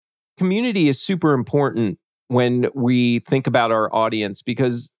community is super important when we think about our audience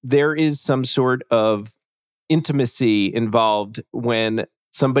because there is some sort of intimacy involved when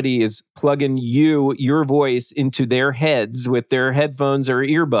somebody is plugging your voice into their heads with their headphones or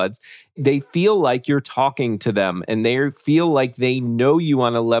earbuds. They feel like you're talking to them and they feel like they know you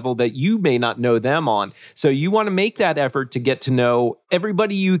on a level that you may not know them on. So you want to make that effort to get to know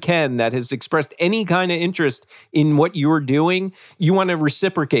everybody you can that has expressed any kind of interest in what you're doing. You want to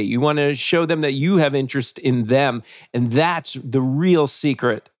reciprocate. You want to show them that you have interest in them. And that's the real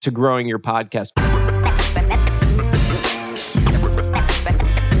secret to growing your podcast.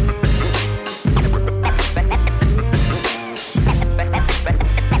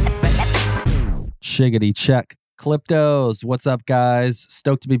 Shiggity check. Cliptos, what's up, guys?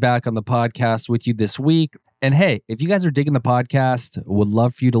 Stoked to be back on the podcast with you this week. And hey, if you guys are digging the podcast, would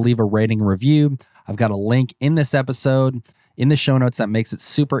love for you to leave a rating and review. I've got a link in this episode, in the show notes, that makes it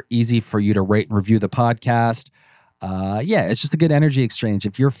super easy for you to rate and review the podcast. It's just a good energy exchange.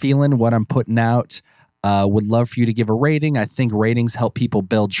 If you're feeling what I'm putting out, would love for you to give a rating. I think ratings help people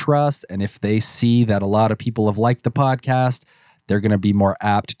build trust. And if they see that a lot of people have liked the podcast, they're going to be more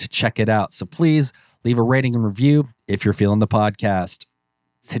apt to check it out. So please leave a rating and review if you're feeling the podcast.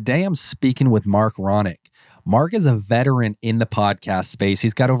 Today, I'm speaking with Marc Ronick. Marc is a veteran in the podcast space.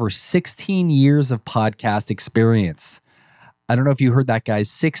 He's got over 16 years of podcast experience. I don't know if you heard that, guys,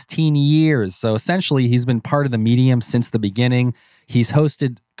 16 years. So essentially, he's been part of the medium since the beginning. He's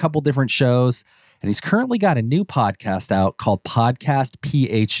hosted a couple different shows, and he's currently got a new podcast out called Podcast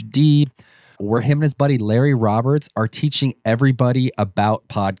PhD, where him and his buddy Larry Roberts are teaching everybody about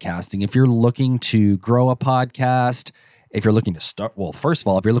podcasting. If you're looking to grow a podcast, if you're looking to start, well, first of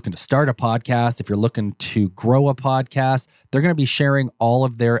all, if you're looking to start a podcast, if you're looking to grow a podcast, they're going to be sharing all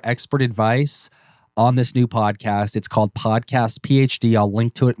of their expert advice on this new podcast. It's called Podcast PhD. I'll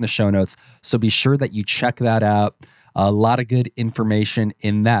link to it in the show notes. So be sure that you check that out. A lot of good information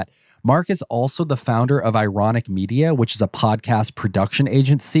in that. Marc is also the founder of iRonick Media, which is a podcast production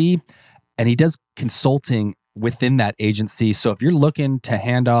agency. And he does consulting within that agency. So if you're looking to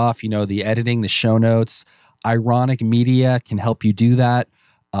hand off, the editing, the show notes, iRonick Media can help you do that.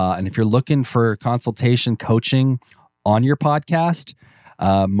 And if you're looking for consultation, coaching on your podcast,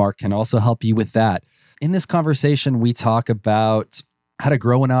 Marc can also help you with that. In this conversation, we talk about how to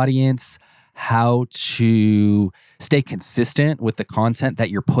grow an audience, how to stay consistent with the content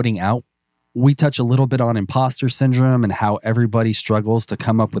that you're putting out. We touch a little bit on imposter syndrome and how everybody struggles to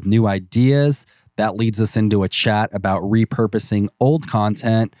come up with new ideas. That leads us into a chat about repurposing old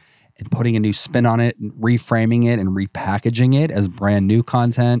content and putting a new spin on it and reframing it and repackaging it as brand new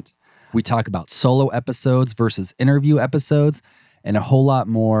content. We talk about solo episodes versus interview episodes and a whole lot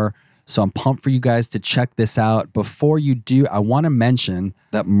more. So I'm pumped for you guys to check this out. Before you do, I want to mention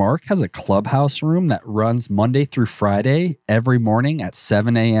that Marc has a Clubhouse room that runs Monday through Friday every morning at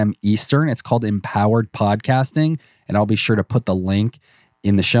 7 a.m. Eastern. It's called Empowered Podcasting, and I'll be sure to put the link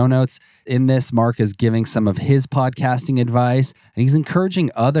in the show notes. In this, Marc is giving some of his podcasting advice, and he's encouraging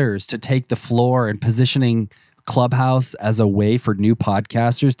others to take the floor and positioning Clubhouse as a way for new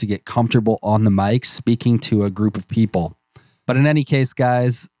podcasters to get comfortable on the mic speaking to a group of people. But in any case,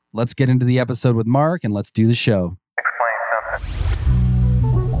 guys, let's get into the episode with Marc and let's do the show. Explain something.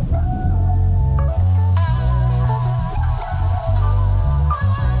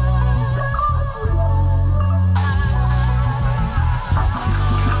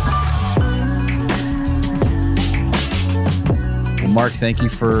 Well, Marc, thank you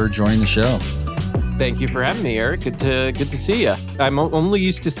for joining the show. Thank you for having me, Eric. Good to see you. I'm only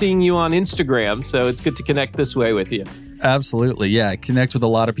used to seeing you on Instagram, so it's good to connect this way with you. Absolutely. Yeah. I connect with a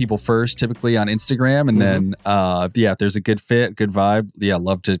lot of people first, typically on Instagram. And then, if there's a good fit, good vibe,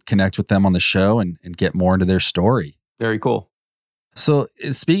 love to connect with them on the show and get more into their story. Very cool. So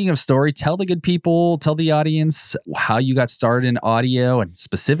speaking of story, tell the good people, tell the audience how you got started in audio and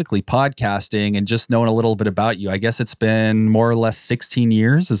specifically podcasting and just knowing a little bit about you. I guess it's been more or less 16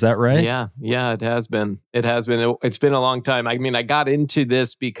 years. Is that right? Yeah, it has been. It's been a long time. I mean, I got into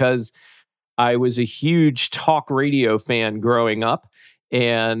this because I was a huge talk radio fan growing up,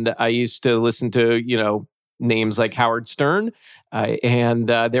 and I used to listen to, names like Howard Stern. And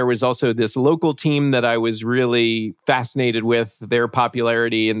there was also this local team that I was really fascinated with their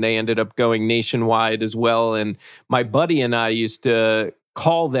popularity, and they ended up going nationwide as well. And my buddy and I used to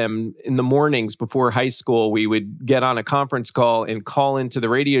call them in the mornings before high school. We would get on a conference call and call into the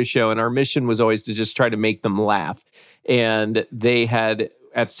radio show. And our mission was always to just try to make them laugh. And they had,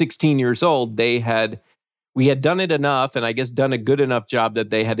 at 16 years old, we had done it enough, and I guess done a good enough job that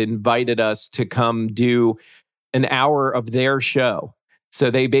they had invited us to come do an hour of their show. So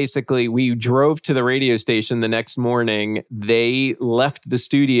we drove to the radio station the next morning. They left the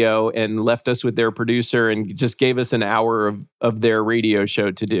studio and left us with their producer and just gave us an hour of their radio show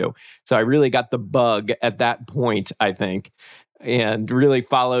to do. So I really got the bug at that point, I think, and really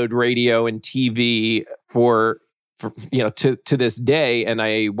followed radio and TV for to this day. And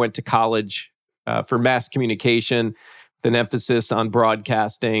I went to college for mass communication with an emphasis on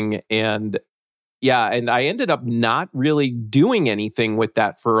broadcasting. And I ended up not really doing anything with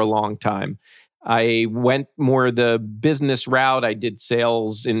that for a long time. I went more the business route. I did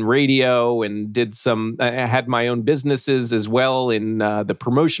sales in radio and I had my own businesses as well in the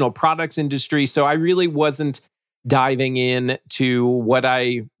promotional products industry. So I really wasn't diving in to what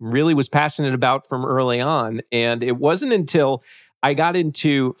I really was passionate about from early on. And it wasn't until I got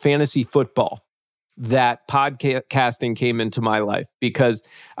into fantasy football that podcasting came into my life, because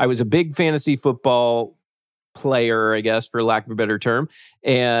I was a big fantasy football player, I guess, for lack of a better term.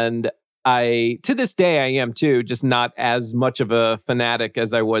 And to this day, I am too, just not as much of a fanatic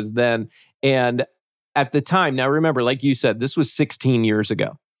as I was then. And at the time, now remember, like you said, this was 16 years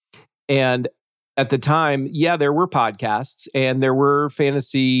ago. And at the time, there were podcasts and there were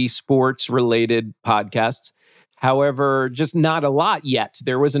fantasy sports related podcasts. However, just not a lot yet.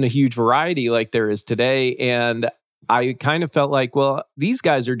 There wasn't a huge variety like there is today. And I kind of felt like, well, these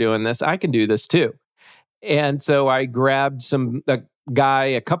guys are doing this. I can do this too. And so I grabbed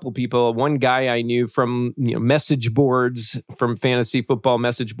a couple people, one guy I knew from message boards, from fantasy football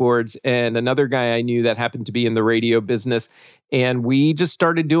message boards, and another guy I knew that happened to be in the radio business. And we just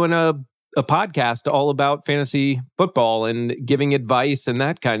started doing a podcast all about fantasy football and giving advice and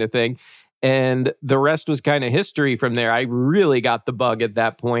that kind of thing. And the rest was kind of history from there. I really got the bug at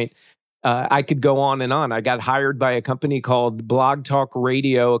that point. I could go on and on. I got hired by a company called Blog Talk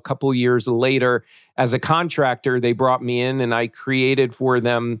Radio a couple years later as a contractor. They brought me in and I created for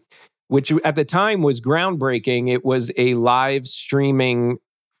them, which at the time was groundbreaking. It was a live streaming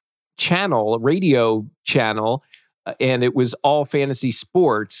channel, a radio channel, and it was all fantasy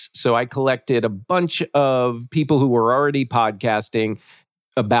sports. So I collected a bunch of people who were already podcasting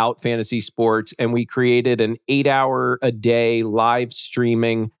about fantasy sports, and we created an 8-hour a day live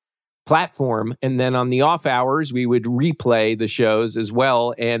streaming platform. And then on the off hours, we would replay the shows as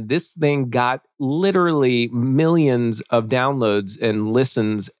well. And this thing got literally millions of downloads and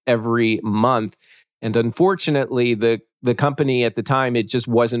listens every month. And unfortunately, the company at the time, it just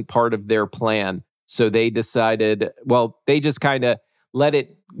wasn't part of their plan. So they decided, they just kind of let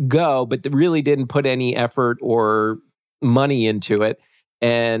it go, but they really didn't put any effort or money into it.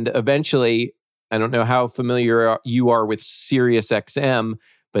 And eventually, I don't know how familiar you are with SiriusXM,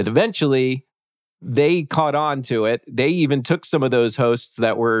 but eventually they caught on to it. They even took some of those hosts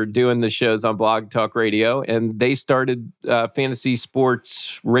that were doing the shows on Blog Talk Radio, and they started Fantasy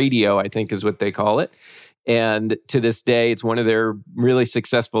Sports Radio, I think is what they call it. And to this day, it's one of their really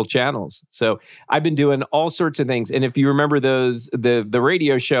successful channels. So I've been doing all sorts of things. And if you remember the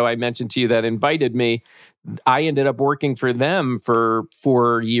radio show I mentioned to you that invited me, I ended up working for them for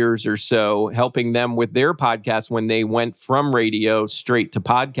 4 years or so, helping them with their podcast when they went from radio straight to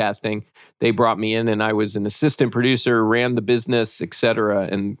podcasting. They brought me in and I was an assistant producer, ran the business, et cetera,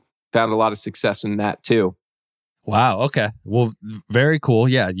 and found a lot of success in that too. Wow. Okay. Well, very cool.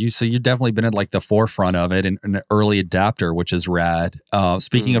 Yeah. So you've definitely been at like the forefront of it and an early adapter, which is rad.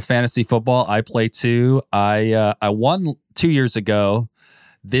 Speaking of fantasy football, I play too. I won 2 years ago.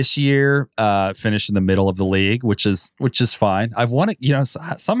 This year, finished in the middle of the league, which is fine. I've won it,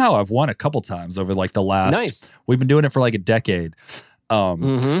 somehow I've won a couple times over like the last, nice. We've been doing it for like a decade.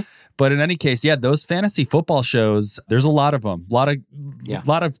 But in any case, those fantasy football shows, there's a lot of them, a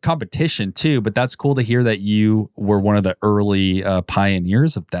lot of competition too, but that's cool to hear that you were one of the early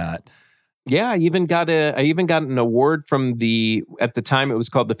pioneers of that. Yeah, I even got an award from at the time it was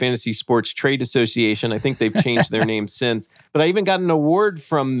called the Fantasy Sports Trade Association. I think they've changed their name since. But I even got an award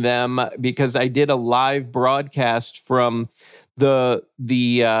from them because I did a live broadcast from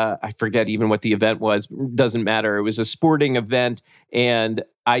I forget even what the event was. Doesn't matter. It was a sporting event, and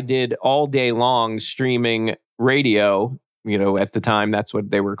I did all day long streaming radio. At the time, that's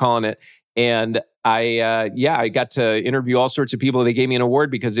what they were calling it. And I got to interview all sorts of people. They gave me an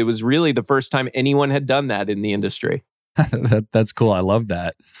award because it was really the first time anyone had done that in the industry. That's cool. I love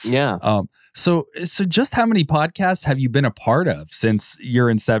that. Yeah. So just how many podcasts have you been a part of since your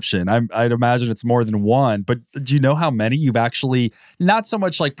inception? I'd imagine it's more than one, but do you know how many you've actually not so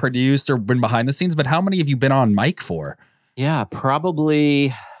much like produced or been behind the scenes, but how many have you been on mic for? Yeah,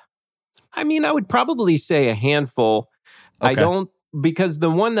 probably. I mean, I would probably say a handful. Okay. Because the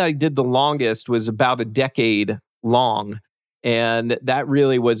one that I did the longest was about a decade long. And that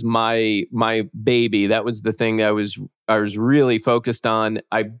really was my baby. That was the thing that I was really focused on.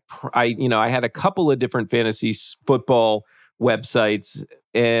 I had a couple of different fantasy football websites,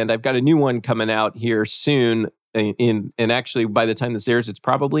 and I've got a new one coming out here soon. And actually, by the time this airs, it's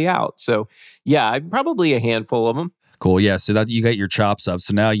probably out. So yeah, I've probably a handful of them. Cool. Yeah. So that you got your chops up.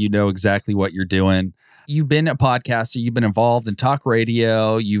 So now you know exactly what you're doing. You've been a podcaster. You've been involved in talk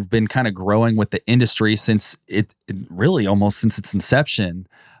radio. You've been kind of growing with the industry since it really almost since its inception.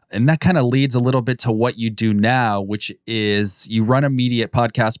 And that kind of leads a little bit to what you do now, which is you run a media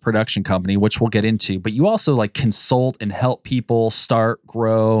podcast production company, which we'll get into, but you also like consult and help people start,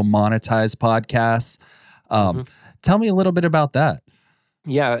 grow, monetize podcasts. Tell me a little bit about that.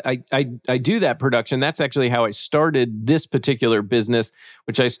 Yeah, I do that production. That's actually how I started this particular business,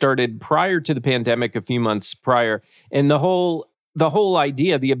 which I started prior to the pandemic, a few months prior. And the whole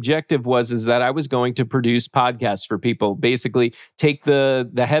idea, the objective is that I was going to produce podcasts for people, basically take the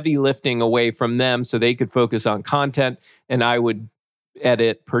heavy lifting away from them so they could focus on content, and I would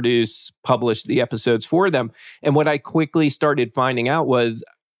edit, produce, publish the episodes for them. And what I quickly started finding out was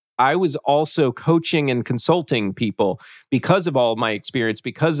I was also coaching and consulting people because of all my experience,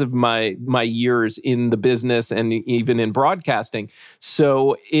 because of my years in the business and even in broadcasting.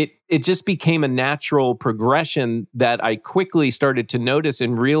 So it just became a natural progression that I quickly started to notice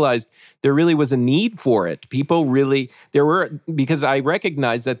and realized there really was a need for it. Because I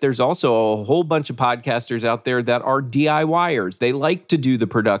recognized that there's also a whole bunch of podcasters out there that are DIYers. They like to do the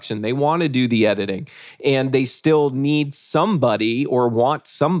production. They want to do the editing, and they still need somebody or want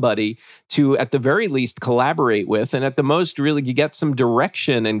somebody to, at the very least, collaborate with, and at the most, really get some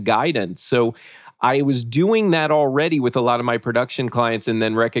direction and guidance. So I was doing that already with a lot of my production clients, and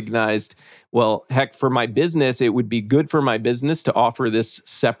then recognized, well, heck, for my business, it would be good for my business to offer this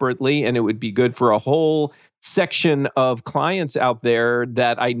separately, and it would be good for a whole section of clients out there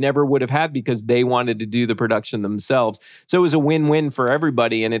that I never would have had because they wanted to do the production themselves. So it was a win-win for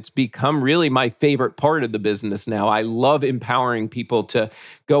everybody, and it's become really my favorite part of the business now. I love empowering people to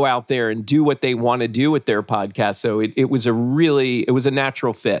go out there and do what they want to do with their podcast. So it was a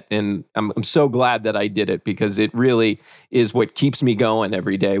natural fit, and I'm so glad that I did it because it really is what keeps me going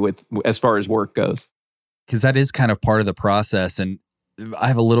every day with as far as work goes. Because that is kind of part of the process, and I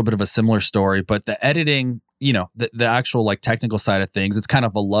have a little bit of a similar story, but the editing, the actual like technical side of things, it's kind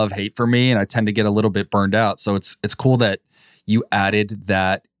of a love-hate for me, and I tend to get a little bit burned out. So it's cool that you added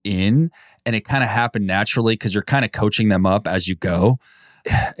that in, and it kind of happened naturally because you're kind of coaching them up as you go.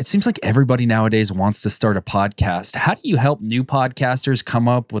 It seems like everybody nowadays wants to start a podcast. How do you help new podcasters come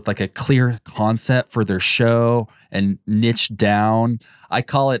up with like a clear concept for their show and niche down? I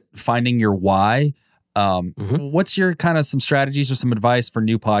call it finding your why. What's your kind of some strategies or some advice for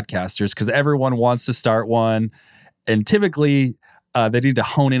new podcasters? Because everyone wants to start one, and typically they need to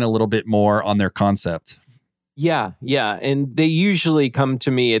hone in a little bit more on their concept. Yeah. And they usually come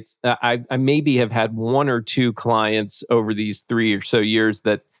to me. I maybe have had one or two clients over these 3 or so years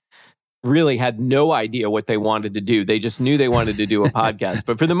that really had no idea what they wanted to do. They just knew they wanted to do a podcast.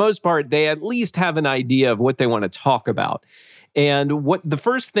 But for the most part, they at least have an idea of what they want to talk about. And what the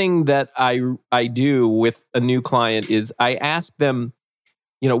first thing that I do with a new client is I ask them,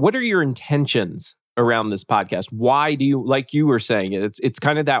 what are your intentions around this podcast? Why do you, like you were saying, it's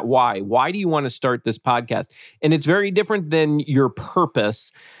kind of that why. Why do you want to start this podcast? And it's very different than your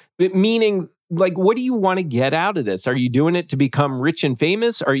purpose, meaning like, what do you want to get out of this? Are you doing it to become rich and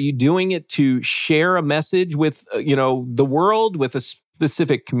famous? Are you doing it to share a message with, the world, with a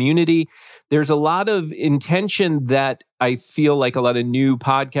specific community? There's a lot of intention that I feel like a lot of new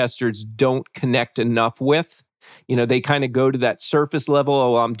podcasters don't connect enough with. They kind of go to that surface level.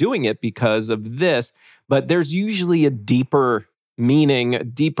 Oh, I'm doing it because of this, but there's usually a deeper meaning, a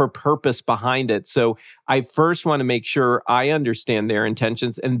deeper purpose behind it. So I first want to make sure I understand their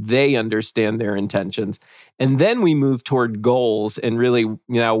intentions and they understand their intentions. And then we move toward goals and really,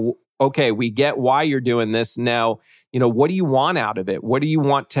 okay, we get why you're doing this. Now, what do you want out of it? What do you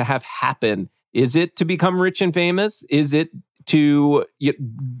want to have happen? Is it to become rich and famous? Is it to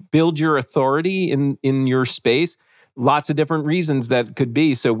build your authority in your space? Lots of different reasons that could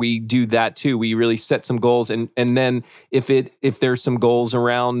be. So we do that too. We really set some goals. And then if there's some goals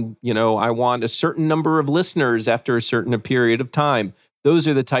around, I want a certain number of listeners after a certain period of time, those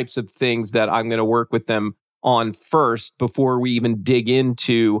are the types of things that I'm going to work with them on first before we even dig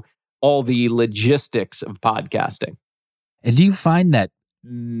into all the logistics of podcasting. And do you find that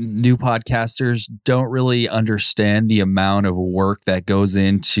new podcasters don't really understand the amount of work that goes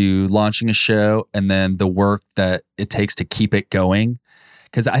into launching a show and then the work that it takes to keep it going?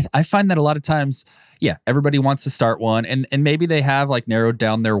 Because I find that a lot of times, yeah, everybody wants to start one, and maybe they have like narrowed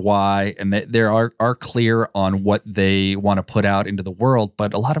down their why, and they are clear on what they want to put out into the world.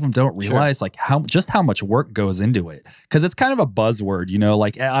 But a lot of them don't realize like how much work goes into it, because it's kind of a buzzword,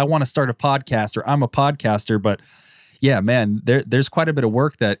 like I want to start a podcast or I'm a podcaster, but yeah, man, there's quite a bit of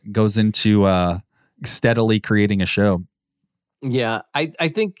work that goes into steadily creating a show. Yeah, I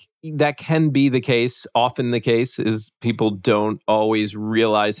think that can be the case. Often the case is people don't always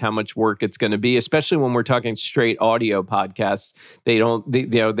realize how much work it's going to be, especially when we're talking straight audio podcasts.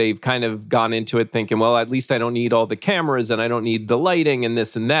 They've kind of gone into it thinking, well, at least I don't need all the cameras and I don't need the lighting and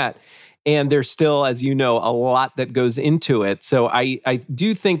this and that. And there's still, as you know, a lot that goes into it. So I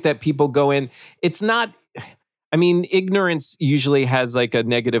do think that people go in, it's not, I mean, ignorance usually has like a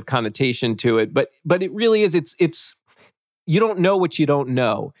negative connotation to it, but it really is, it's you don't know what you don't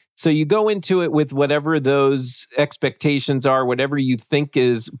know. So you go into it with whatever those expectations are, whatever you think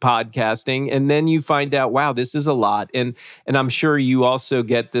is podcasting, and then you find out, wow, this is a lot. And I'm sure you also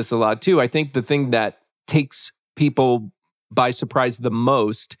get this a lot too. I think the thing that takes people by surprise the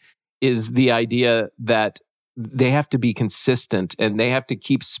most is the idea that they have to be consistent and they have to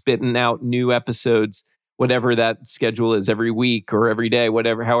keep spitting out new episodes, whatever that schedule is, every week or every day,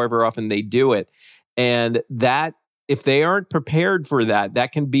 however often they do it. And that, if they aren't prepared for that,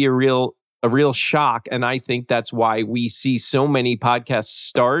 that can be a real shock. And I think that's why we see so many podcasts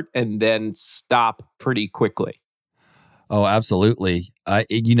start and then stop pretty quickly. Oh, absolutely.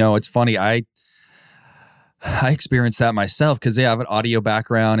 It's funny. I experienced that myself because I have an audio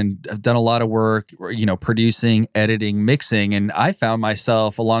background and I've done a lot of work, producing, editing, mixing. And I found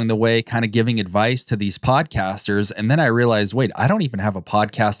myself along the way kind of giving advice to these podcasters. And then I realized, wait, I don't even have a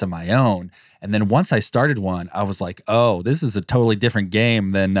podcast of my own. And then once I started one, I was like, oh, this is a totally different game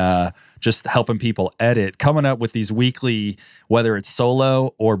than just helping people edit, coming up with these weekly, whether it's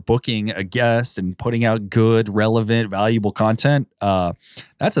solo or booking a guest and putting out good, relevant, valuable content.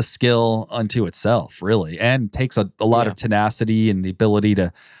 That's a skill unto itself, really, and takes a lot of tenacity and the ability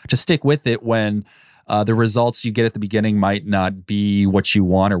to stick with it when the results you get at the beginning might not be what you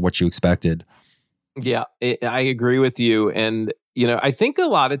want or what you expected. Yeah, I agree with you. And, I think a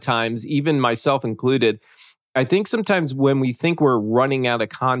lot of times, even myself included, I think sometimes when we think we're running out of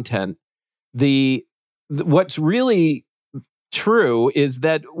content, what's really true is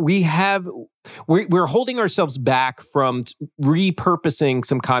that we're holding ourselves back from repurposing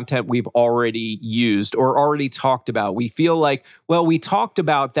some content we've already used or already talked about. We feel like, well, we talked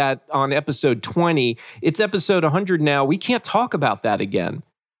about that on episode 20. It's episode 100 now. We can't talk about that again.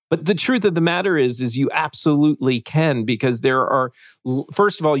 But the truth of the matter is you absolutely can, because there are,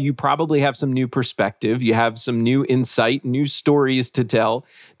 first of all, you probably have some new perspective. You have some new insight, new stories to tell.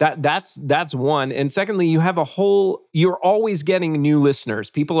 That's one. And secondly, you're always getting new listeners.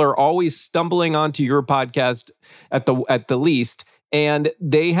 People are always stumbling onto your podcast at the least. And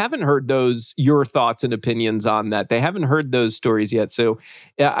they haven't heard your thoughts and opinions on that. They haven't heard those stories yet. So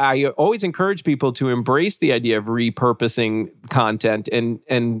I always encourage people to embrace the idea of repurposing content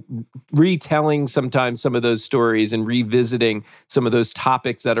and retelling sometimes some of those stories and revisiting some of those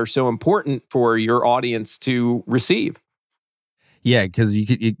topics that are so important for your audience to receive. Yeah, because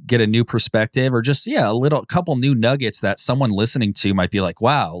you get a new perspective, or just a couple new nuggets that someone listening to might be like,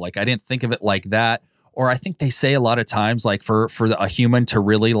 wow, like I didn't think of it like that. Or I think they say a lot of times, like for a human to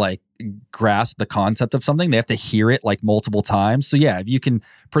really like grasp the concept of something, they have to hear it like multiple times. So yeah, if you can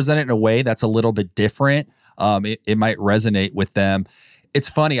present it in a way that's a little bit different, it might resonate with them. It's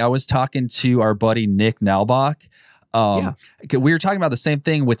funny. I was talking to our buddy Nick Nalbach. We were talking about the same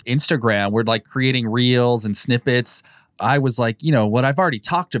thing with Instagram. We're like creating reels and snippets. I was like, what, I've already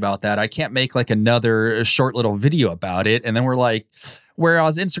talked about that. I can't make like another short little video about it. And then we're like,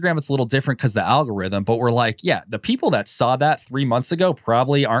 whereas Instagram, it's a little different because the algorithm, but we're like, yeah, the people that saw that 3 months ago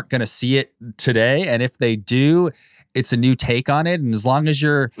probably aren't going to see it today. And if they do, it's a new take on it. And as long as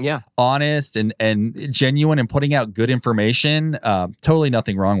you're honest and genuine and putting out good information, totally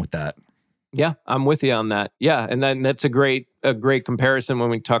nothing wrong with that. Yeah, I'm with you on that. Yeah, and then that's a great comparison when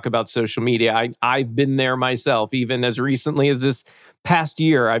we talk about social media. I've been there myself, even as recently as this past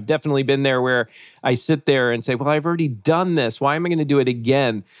year. I've definitely been there where I sit there and say, well, I've already done this. Why am I going to do it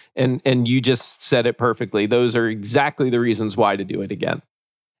again? And you just said it perfectly. Those are exactly the reasons why to do it again.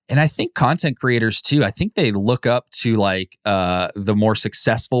 And I think content creators too, I think they look up to like the more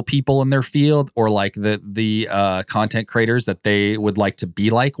successful people in their field, or like the content creators that they would like to be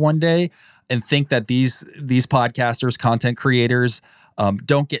like one day, and think that these podcasters, content creators,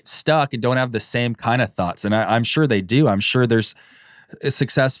 don't get stuck and don't have the same kind of thoughts. And I'm sure they do. I'm sure there's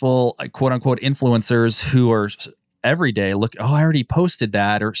successful, quote unquote, influencers who are every day look, oh, I already posted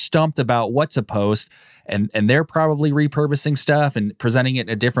that, or stumped about what to post. And they're probably repurposing stuff and presenting it in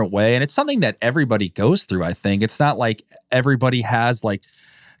a different way. And it's something that everybody goes through, I think. It's not like everybody has like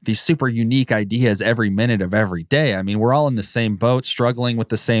these super unique ideas every minute of every day. I mean, we're all in the same boat, struggling with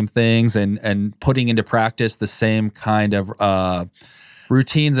the same things and putting into practice the same kind of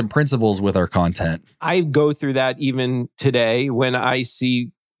routines and principles with our content. I go through that even today when I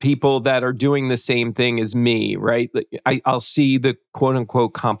see people that are doing the same thing as me, right? I'll see the quote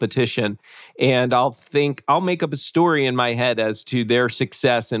unquote competition and I'll make up a story in my head as to their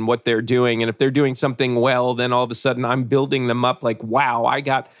success and what they're doing. And if they're doing something well, then all of a sudden I'm building them up like, wow, I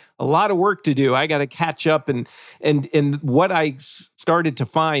got a lot of work to do. I got to catch up. And what I started to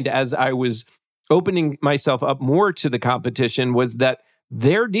find as I was opening myself up more to the competition was that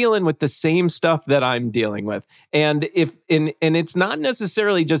they're dealing with the same stuff that I'm dealing with. And it's not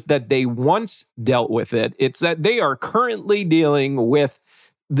necessarily just that they once dealt with it, it's that they are currently dealing with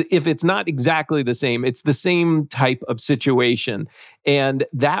if it's not exactly the same, it's the same type of situation. And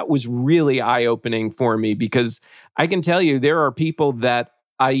that was really eye-opening for me because I can tell you there are people that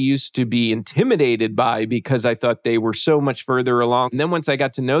I used to be intimidated by because I thought they were so much further along. And then once I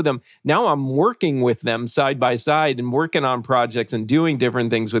got to know them, now I'm working with them side by side and working on projects and doing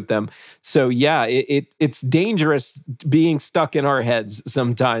different things with them. So yeah, it's dangerous being stuck in our heads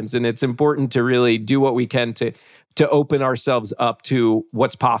sometimes. And it's important to really do what we can to open ourselves up to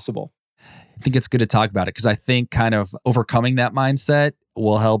what's possible. I think it's good to talk about it because I think kind of overcoming that mindset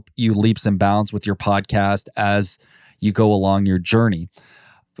will help you leaps and bounds with your podcast as you go along your journey.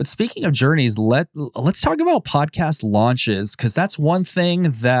 But speaking of journeys, let's talk about podcast launches, because that's one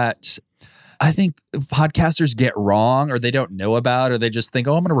thing that I think podcasters get wrong, or they don't know about, or they just think,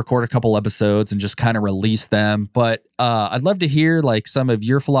 oh, I'm going to record a couple episodes and just kind of release them. But I'd love to hear like some of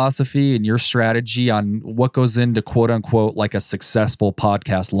your philosophy and your strategy on what goes into quote unquote like a successful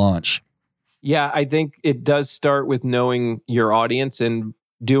podcast launch. Yeah, I think it does start with knowing your audience and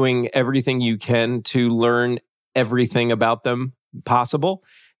doing everything you can to learn everything about them possible.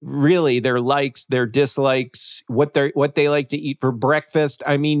 Really, their likes, their dislikes, what they like to eat for breakfast.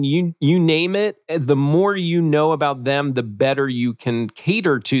 I mean, you name it. The more you know about them, the better you can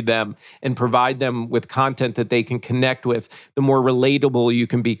cater to them and provide them with content that they can connect with. The more relatable you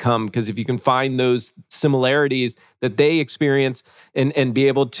can become, because if you can find those similarities that they experience and be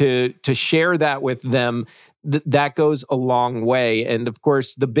able to share that with them, that goes a long way. And of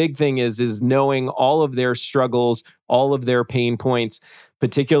course, the big thing is knowing all of their struggles, all of their pain points,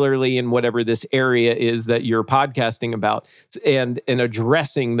 particularly in whatever this area is that you're podcasting about, and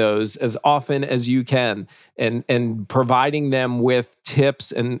addressing those as often as you can, and providing them with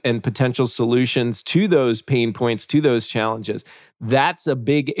tips and potential solutions to those pain points, to those challenges. That's a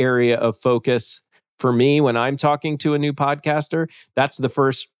big area of focus for me when I'm talking to a new podcaster. That's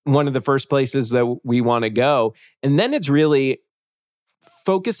one of the first places that we want to go. And then it's really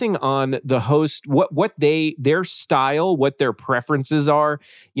focusing on the host, what their style, what their preferences are.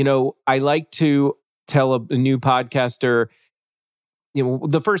 You know, I like to tell a new podcaster, you know,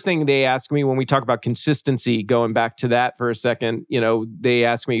 the first thing they ask me when we talk about consistency, going back to that for a second, you know, they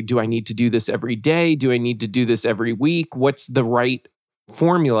ask me, do I need to do this every day? Do I need to do this every week? What's the right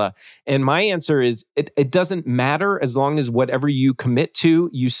formula? And my answer is it doesn't matter as long as whatever you commit to,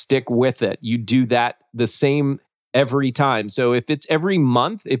 you stick with it. You do that the same every time. So if it's every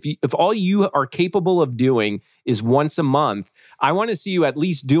month, if all you are capable of doing is once a month, I want to see you at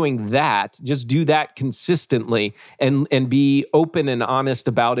least doing that. Just do that consistently and be open and honest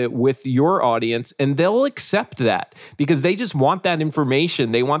about it with your audience, and they'll accept that because they just want that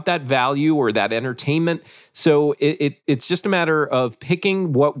information. They want that value or that entertainment. So it's just a matter of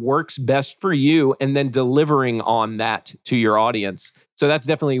picking what works best for you and then delivering on that to your audience. So that's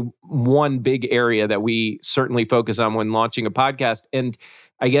definitely one big area that we certainly focus on when launching a podcast. And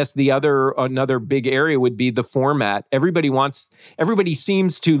I guess another big area would be the format. Everybody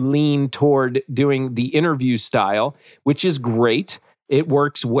seems to lean toward doing the interview style, which is great. It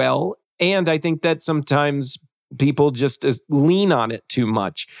works well. And I think that sometimes people just lean on it too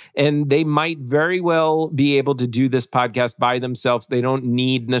much. And they might very well be able to do this podcast by themselves. They don't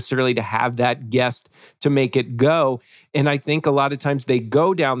need necessarily to have that guest to make it go. And I think a lot of times they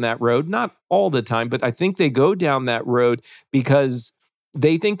go down that road, not all the time, but I think they go down that road because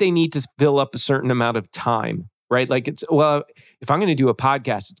they think they need to fill up a certain amount of time. Right? Like if I'm going to do a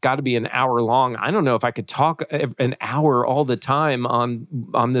podcast, it's got to be an hour long. I don't know if I could talk an hour all the time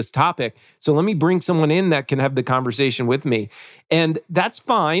on this topic. So let me bring someone in that can have the conversation with me. And that's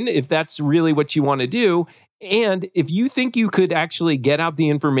fine if that's really what you want to do. And if you think you could actually get out the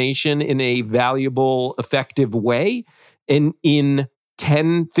information in a valuable, effective way in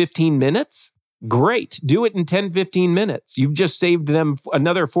 10, 15 minutes, great. Do it in 10, 15 minutes. You've just saved them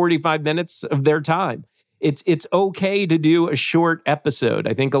another 45 minutes of their time. It's okay to do a short episode.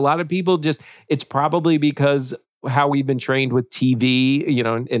 I think a lot of people it's probably because how we've been trained with TV,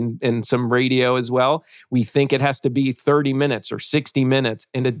 and some radio as well. We think it has to be 30 minutes or 60 minutes,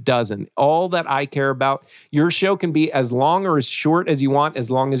 and it doesn't. All that I care about, your show can be as long or as short as you want, as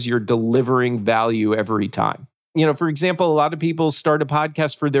long as you're delivering value every time. For example, a lot of people start a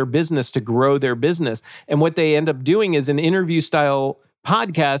podcast for their business to grow their business. And what they end up doing is an interview style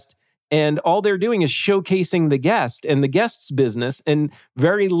podcast. And all they're doing is showcasing the guest and the guest's business, and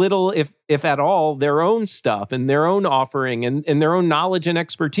very little, if at all, their own stuff and their own offering and their own knowledge and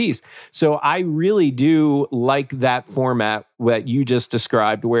expertise. So I really do like that format that you just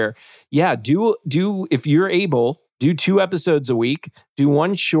described, where, do if you're able, do 2 episodes a week, do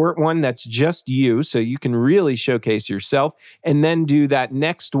one short one that's just you, so you can really showcase yourself, and then do that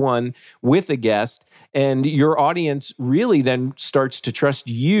next one with a guest. And your audience really then starts to trust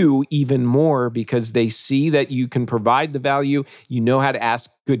you even more, because they see that you can provide the value. You know how to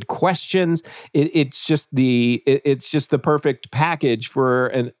ask good questions. It's just the perfect package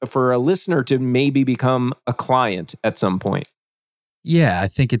for a listener to maybe become a client at some point. Yeah, I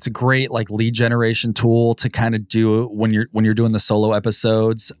think it's a great lead generation tool to kind of do when you're doing the solo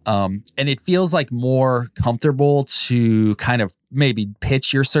episodes. And it feels more comfortable to kind of maybe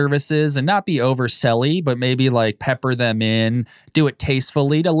pitch your services and not be overselly, but maybe pepper them in, do it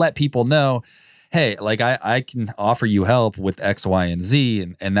tastefully to let people know, hey, I can offer you help with X, Y, and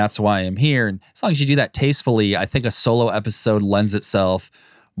Z, and that's why I'm here. And as long as you do that tastefully, I think a solo episode lends itself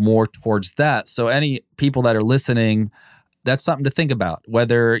more towards that. So any people that are listening, that's something to think about,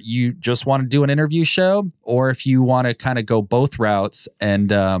 whether you just want to do an interview show or if you want to kind of go both routes and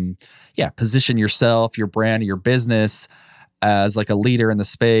position yourself, your brand, your business as a leader in the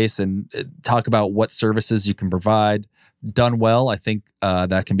space and talk about what services you can provide. Done well, I think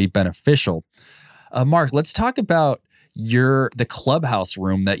that can be beneficial. Marc, let's talk about the Clubhouse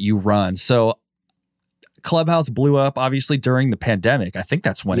room that you run. So Clubhouse blew up obviously during the pandemic. I think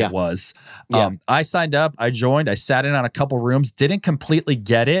that's when it was. I signed up, I joined, I sat in on a couple rooms, didn't completely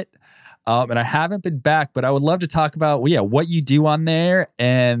get it. And I haven't been back, but I would love to talk about, what you do on there,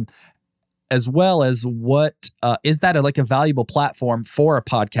 and as well as what is that a valuable platform for a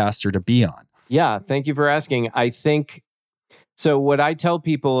podcaster to be on? Yeah, thank you for asking. I think, so what I tell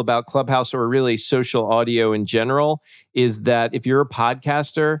people about Clubhouse, or really social audio in general, is that if you're a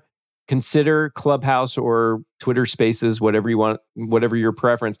podcaster, consider Clubhouse or Twitter Spaces, whatever you want, whatever your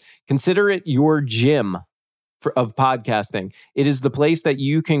preference. Consider it your gym of podcasting. It is the place that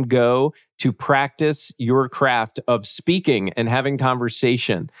you can go to practice your craft of speaking and having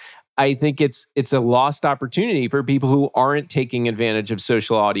conversation. I think it's a lost opportunity for people who aren't taking advantage of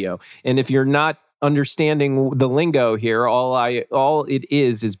social audio. And if you're not understanding the lingo here, all it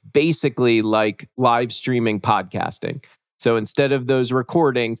is basically like live streaming podcasting. So instead of those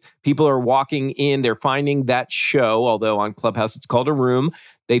recordings, people are walking in, they're finding that show, although on Clubhouse it's called a room.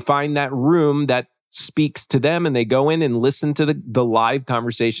 They find that room that speaks to them, and they go in and listen to the live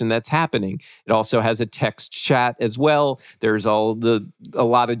conversation that's happening. It also has a text chat as well. There's a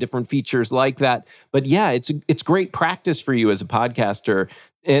lot of different features like that. But yeah, it's great practice for you as a podcaster.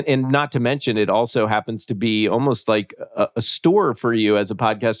 And not to mention, it also happens to be almost like a store for you as a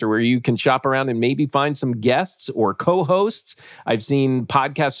podcaster, where you can shop around and maybe find some guests or co-hosts. I've seen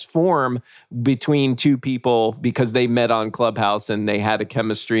podcasts form between 2 people because they met on Clubhouse and they had a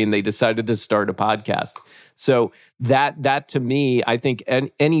chemistry and they decided to start a podcast. So that to me, I think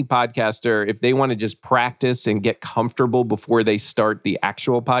any podcaster, if they want to just practice and get comfortable before they start the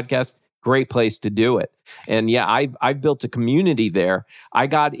actual podcast, great place to do it. And yeah, I've built a community there. I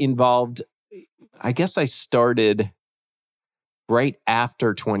got involved, I guess I started right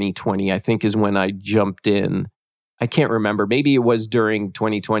after 2020, I think is when I jumped in. I can't remember. Maybe it was during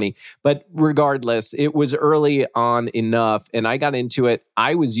 2020. But regardless, it was early on enough, and I got into it.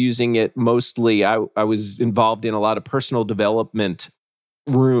 I was using it mostly. I was involved in a lot of personal development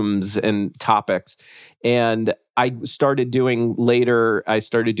rooms and topics. And I started doing a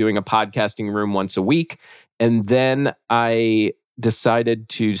podcasting room once a week. And then I decided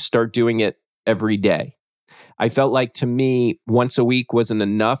to start doing it every day. I felt like, to me, once a week wasn't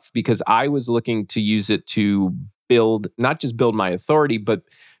enough, because I was looking to use it to not just build my authority, but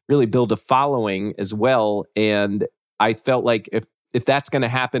really build a following as well. And I felt like if that's going to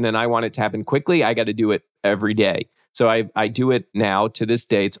happen and I want it to happen quickly, I got to do it every day. So I do it now to this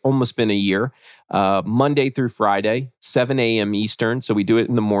day. It's almost been a year, Monday through Friday, 7 a.m. Eastern. So we do it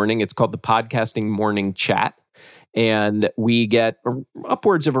in the morning. It's called the Podcasting Morning Chat. And we get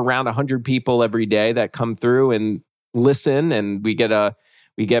upwards of around 100 people every day that come through and listen. And we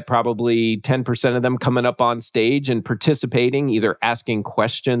get probably 10% of them coming up on stage and participating, either asking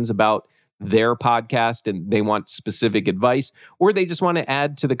questions about their podcast and they want specific advice, or they just want to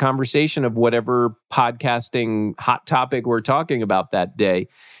add to the conversation of whatever podcasting hot topic we're talking about that day.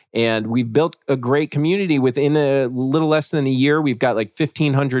 And we've built a great community within a little less than a year. We've got like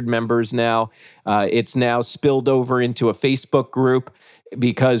 1,500 members now. It's now spilled over into a Facebook group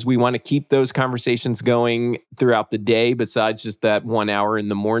because we want to keep those conversations going throughout the day besides just that 1 hour in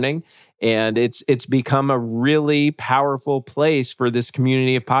the morning. And it's become a really powerful place for this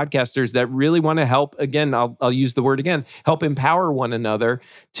community of podcasters that really want to help. Again, I'll use the word again, help empower one another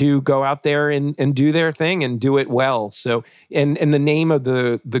to go out there and do their thing and do it well. So, and the name of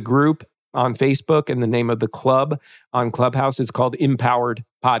the group on Facebook and the name of the club on Clubhouse is called Empowered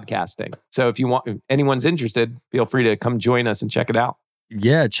Podcasting. So if anyone's interested, feel free to come join us and check it out.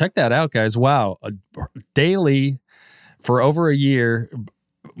 Yeah, check that out, guys. Wow. Daily for over a year,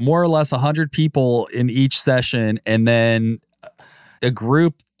 more or less 100 people in each session, and then a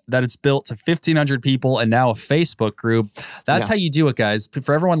group that it's built to 1,500 people and now a Facebook group. That's how you do it, guys.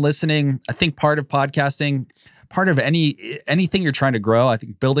 For everyone listening, I think part of podcasting, part of anything you're trying to grow, I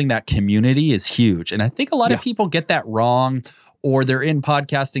think building that community is huge. And I think a lot of people get that wrong, or they're in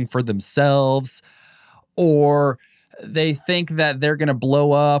podcasting for themselves, or they think that they're going to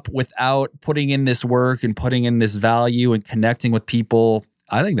blow up without putting in this work and putting in this value and connecting with people.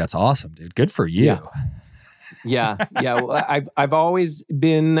 I think that's awesome, dude. Good for you. Yeah. Well, I've always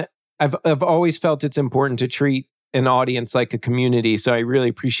felt it's important to treat an audience like a community. So I really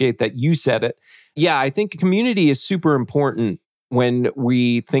appreciate that you said it. Yeah, I think community is super important when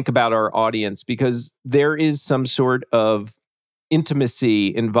we think about our audience, because there is some sort of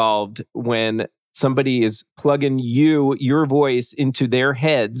intimacy involved when somebody is plugging your voice into their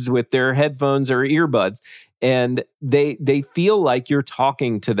heads with their headphones or earbuds. And they feel like you're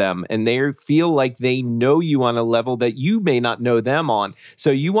talking to them, and they feel like they know you on a level that you may not know them on.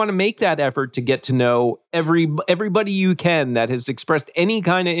 So you want to make that effort to get to know everybody you can that has expressed any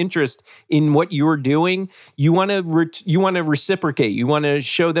kind of interest in what you're doing. You want to reciprocate. You want to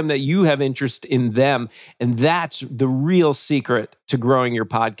show them that you have interest in them, and that's the real secret to growing your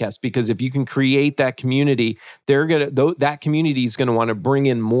podcast. Because if you can create that community, that community is going to want to bring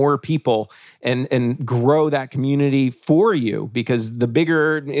in more people and grow that community for you, because the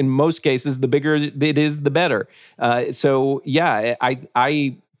bigger, in most cases, the bigger it is, the better. So yeah,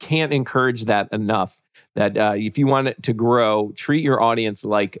 I can't encourage that enough, that if you want it to grow, treat your audience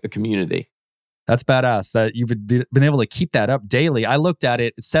like a community. That's badass that you've been able to keep that up daily. I looked at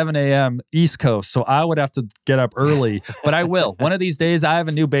it at 7 a.m. East Coast, so I would have to get up early, but I will. One of these days, I have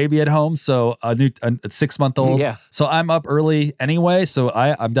a new baby at home, so a 6-month-old. Yeah. So I'm up early anyway, so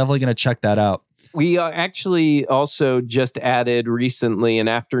I'm definitely going to check that out. We actually also just added recently an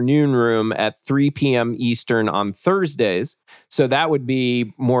afternoon room at 3 p.m. Eastern on Thursdays. So that would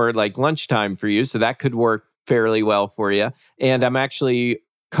be more like lunchtime for you. So that could work fairly well for you. And I'm actually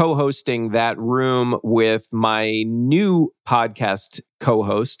co-hosting that room with my new podcast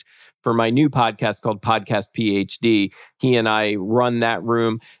co-host for my new podcast called Podcast PhD. He and I run that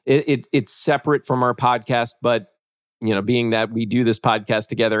room. It's separate from our podcast, but being that we do this podcast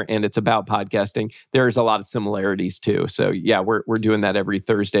together and it's about podcasting, there's a lot of similarities too. So yeah, we're doing that every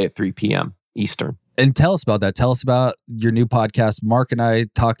Thursday at 3 p.m. Eastern. And tell us about that. Tell us about your new podcast. Marc and I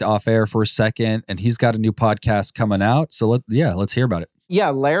talked off air for a second, and he's got a new podcast coming out. So let's hear about it. Yeah,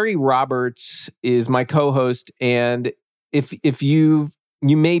 Larry Roberts is my co-host, and if you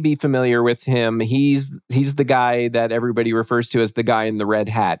may be familiar with him, he's the guy that everybody refers to as the guy in the red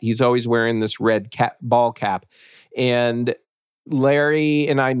hat. He's always wearing this red ball cap. And Larry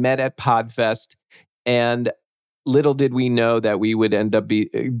and I met at PodFest, and little did we know that we would end up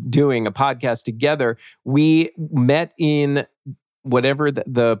doing a podcast together. We met in whatever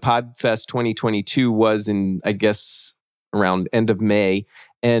the PodFest 2022 was in, I guess, around end of May.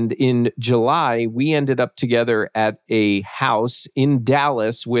 And in July, we ended up together at a house in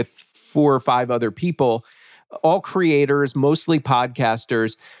Dallas with 4 or 5 other people, all creators, mostly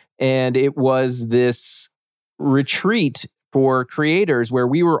podcasters. And it was this retreat for creators where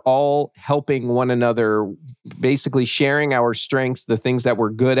we were all helping one another, basically sharing our strengths, the things that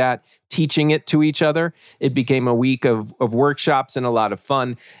we're good at, teaching it to each other. It became a week of workshops and a lot of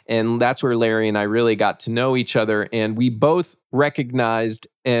fun. And that's where Larry and I really got to know each other. And we both recognized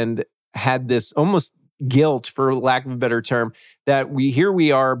and had this almost guilt, for lack of a better term, that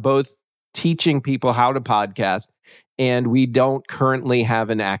we are both teaching people how to podcast, and we don't currently have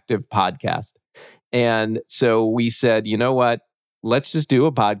an active podcast. And so we said, you know what? Let's just do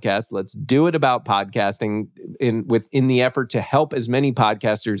a podcast. Let's do it about podcasting in the effort to help as many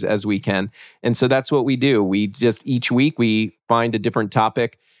podcasters as we can. And so that's what we do. We just each week we find a different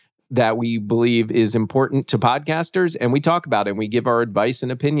topic that we believe is important to podcasters, and we talk about it, and we give our advice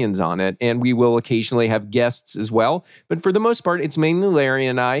and opinions on it. And we will occasionally have guests as well. But for the most part, it's mainly Larry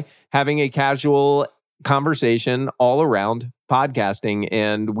and I having a casual conversation all around podcasting.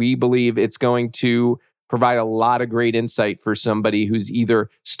 And we believe it's going to provide a lot of great insight for somebody who's either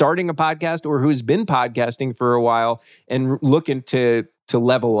starting a podcast or who's been podcasting for a while and looking to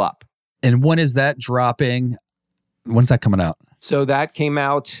level up. And when is that dropping? When's that coming out? So that came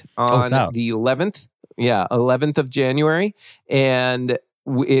out on the 11th. Yeah, 11th of January. And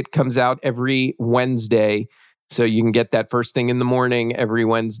it comes out every Wednesday. So you can get that first thing in the morning every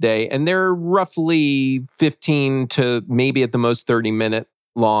Wednesday. And they're roughly 15 to maybe at the most 30-minute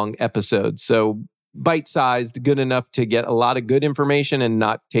long episodes. So bite-sized, good enough to get a lot of good information and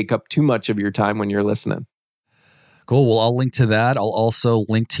not take up too much of your time when you're listening. Cool. Well, I'll link to that. I'll also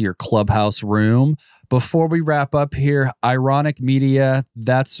link to your Clubhouse room. Before we wrap up here, iRonick Media,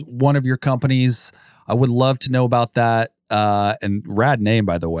 that's one of your companies. I would love to know about that. And rad name,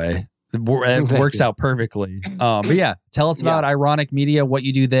 by the way. It works out perfectly. But yeah, tell us about iRonick Media, what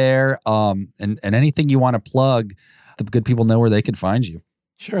you do there, and anything you want to plug. The good people know where they can find you.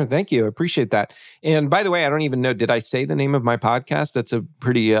 Sure. Thank you. I appreciate that. And by the way, I don't even know, did I say the name of my podcast? That's a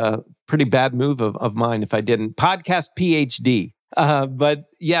pretty bad move of mine if I didn't. Podcast PhD. But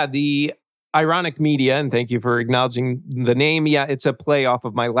yeah, the iRonick Media, and thank you for acknowledging the name. Yeah, it's a play off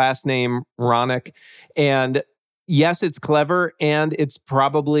of my last name, Ronick. And yes, it's clever, and it's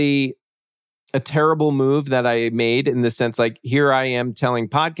probably a terrible move that I made in the sense, like, here I am telling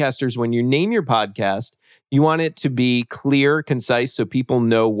podcasters, when you name your podcast, you want it to be clear, concise, so people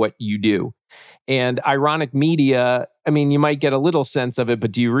know what you do. And iRonick Media, I mean, you might get a little sense of it,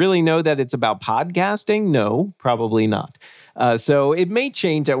 but do you really know that it's about podcasting? No, probably not. So it may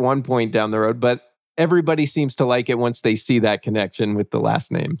change at one point down the road, but everybody seems to like it once they see that connection with the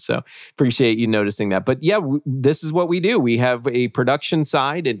last name. So appreciate you noticing that. But yeah, this is what we do. We have a production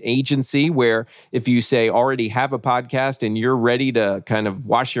side, an agency where if you say already have a podcast and you're ready to kind of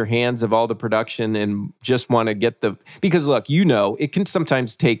wash your hands of all the production and just want to get because look, it can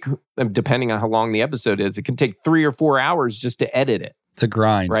sometimes take, depending on how long the episode is, it can take 3 or 4 hours just to edit it. It's a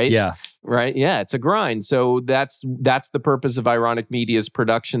grind. Right? Yeah. Right. Yeah, it's a grind. So that's the purpose of iRonick Media's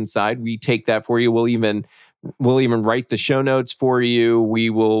production side. We take that for you. We'll even write the show notes for you.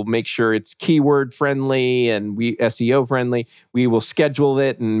 We will make sure it's keyword friendly and SEO friendly. We will schedule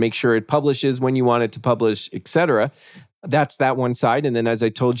it and make sure it publishes when you want it to publish, etc. That's that one side. And then, as I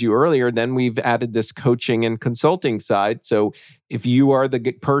told you earlier, then we've added this coaching and consulting side. So if you are the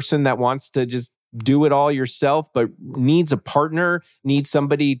person that wants to just do it all yourself, but needs a partner, needs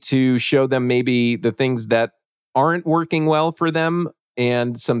somebody to show them maybe the things that aren't working well for them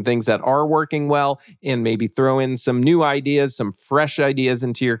and some things that are working well, and maybe throw in some new ideas, some fresh ideas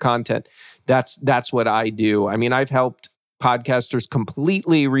into your content. That's what I do. I mean, I've helped podcasters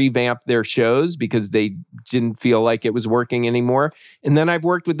completely revamp their shows because they didn't feel like it was working anymore. And then I've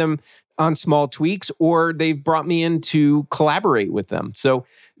worked with them on small tweaks, or they've brought me in to collaborate with them. So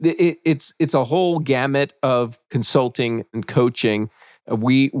it's a whole gamut of consulting and coaching.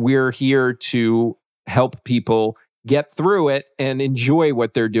 We're here to help people get through it and enjoy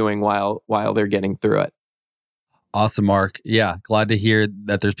what they're doing while they're getting through it. Awesome, Mark. Yeah, glad to hear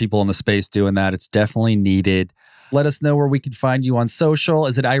that there's people in the space doing that. It's definitely needed. Let us know where we can find you on social.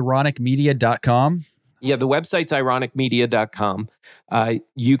 Is it ironickmedia.com? Yeah, the website's ironickmedia.com.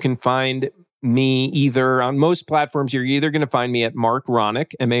 You can find me either on most platforms. You're either going to find me at Marc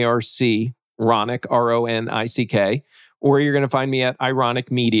Ronick, M-A-R-C, Ronick, R-O-N-I-C-K, or you're going to find me at iRonick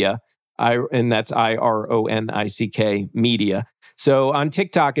Media, and that's I-R-O-N-I-C-K Media. So on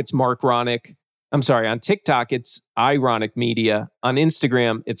TikTok, it's Marc Ronick. I'm sorry, on TikTok, it's iRonick Media. On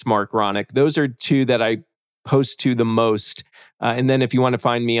Instagram, it's Marc Ronick. Those are two that I post to the most. And then if you want to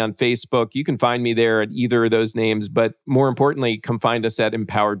find me on Facebook, you can find me there at either of those names. But more importantly, come find us at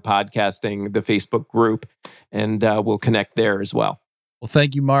Empowered Podcasting, the Facebook group, and we'll connect there as well. Well,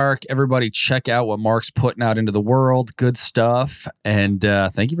 thank you, Marc. Everybody check out what Marc's putting out into the world. Good stuff. And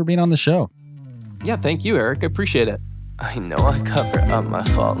thank you for being on the show. Yeah, thank you, Eric. I appreciate it. I know I cover up my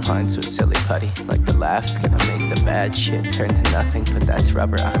fault lines with silly putty. Like the laughs gonna make the bad shit turn to nothing. But that's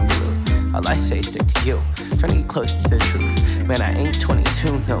rubber, I'm glue. All I say, stick to you. Trying to get closer to the truth. Man, I ain't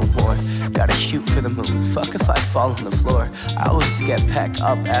 22 no more. Gotta shoot for the moon. Fuck if I fall on the floor. I always get back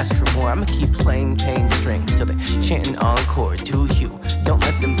up, ask for more. I'ma keep playing pain strings till they chanting encore. Do you? Don't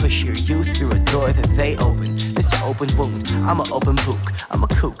let them push your youth through a door that they open. This an open wound. I'm an open book. I'm a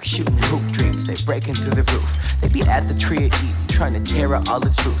kook shooting hoop dreams. They breaking through the roof. They be at the tree of Eden trying to tear out all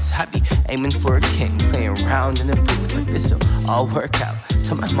its roots. I be aiming for a king, playing around in a booth like this'll all work out.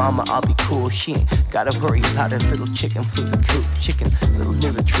 Tell my mama I'll be cool. She ain't gotta worry about her little chicken flew the coop. Chicken little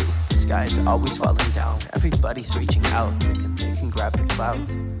knew the truth. The sky's always falling down. Everybody's reaching out, thinking they can grab the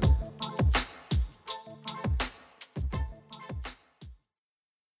clouds.